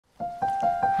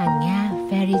Hanga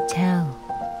fairy tale.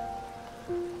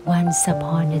 Once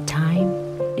upon a time,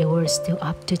 there were still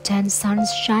up to 10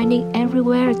 suns shining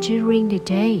everywhere during the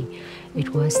day.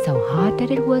 It was so hot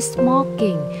that it was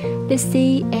smoking. The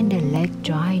sea and the lake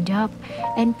dried up,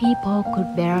 and people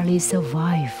could barely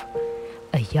survive.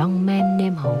 A young man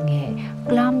named Haulbook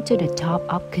climbed to the top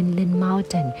of Kinlin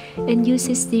Mountain and used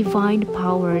his divine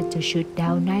power to shoot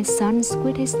down 9 suns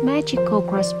with his magical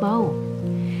crossbow.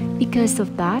 Because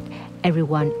of that,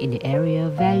 everyone in the area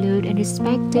valued and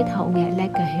respected Haulbook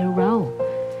like a hero.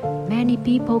 Many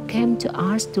people came to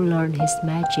ask to learn his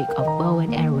magic of bow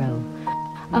and arrow.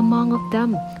 Among of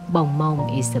them, Bong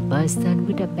is a person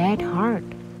with a bad heart.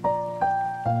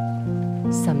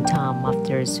 Sometime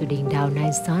after shooting down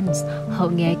 9 suns,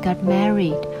 Haulbook got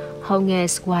married.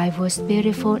 Haulbook's wife was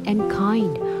beautiful and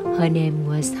kind. Her name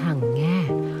was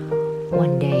Hanga.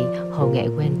 One day,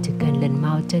 Haulbook went to Kinlin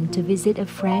Mountain to visit a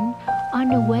friend. On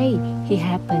the way, he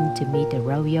happened to meet the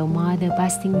royal mother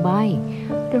passing by.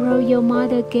 The royal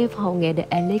mother gave Haulbook the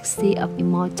elixir of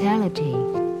immortality.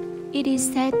 It is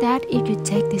said that if you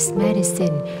take this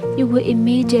medicine, you will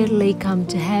immediately come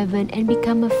to heaven and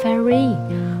become a fairy.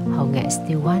 Haulbook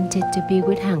still wanted to be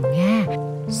with Hanga,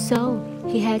 so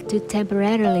he had to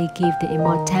temporarily give the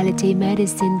immortality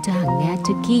medicine to Hanga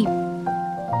to keep.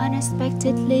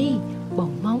 Unexpectedly,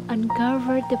 Bong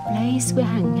uncovered the place where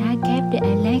Hanga kept the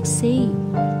elixir.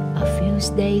 A few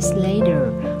days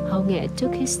later, Haulbook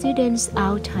took his students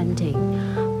out hunting.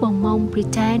 Bong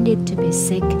pretended to be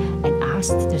sick and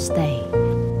asked to stay.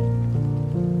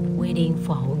 Waiting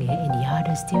for Haulbook and the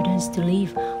other students to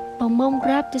leave, Bong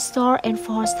grabbed the sword and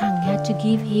forced Hanga to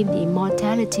give him the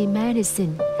immortality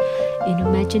medicine. In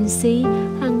emergency,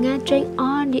 Hanga drank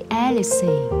all the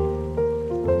elixir.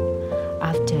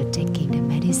 After taking the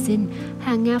medicine,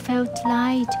 Hanga felt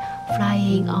light,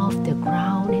 flying off the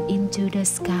ground and into the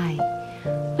sky.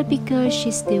 But because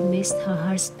she still missed her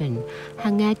husband,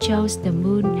 Hanga chose the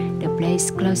moon, the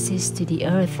place closest to the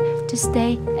earth, to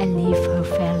stay and live her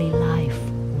fairy life.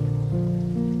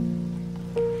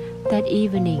 That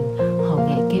evening,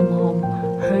 Haulbook came home,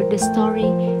 heard the story,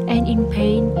 and in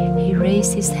pain, he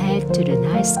raised his head to the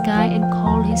night sky and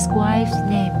called his wife's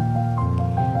name.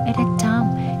 At that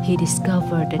time, he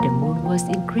discovered that the moon was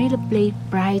incredibly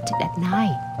bright that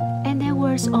night, and there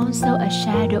was also a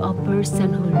shadow of a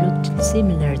person who looked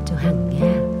similar to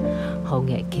Hanga.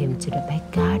 Haulbook came to the back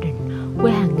garden,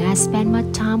 where Hanga spent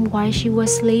much time while she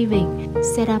was sleeping,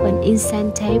 set up an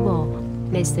incense table,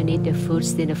 placed on it the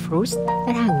foods and the fruits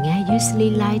that Hanga usually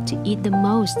liked to eat the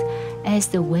most, as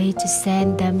the way to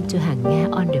send them to Hanga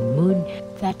on the moon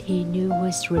that he knew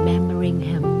was remembering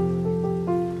him.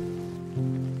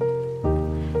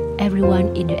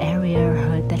 Everyone in the area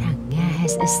heard that Hanga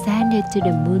has ascended to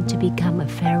the moon to become a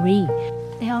fairy.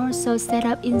 They also set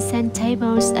up incense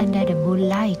tables under the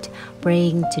moonlight,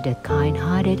 praying to the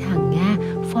kind-hearted Hanga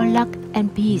for luck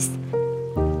and peace.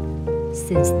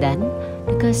 Since then,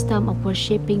 the custom of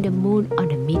worshipping the moon on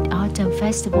the Mid-Autumn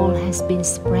Festival has been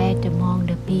spread among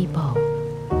the people.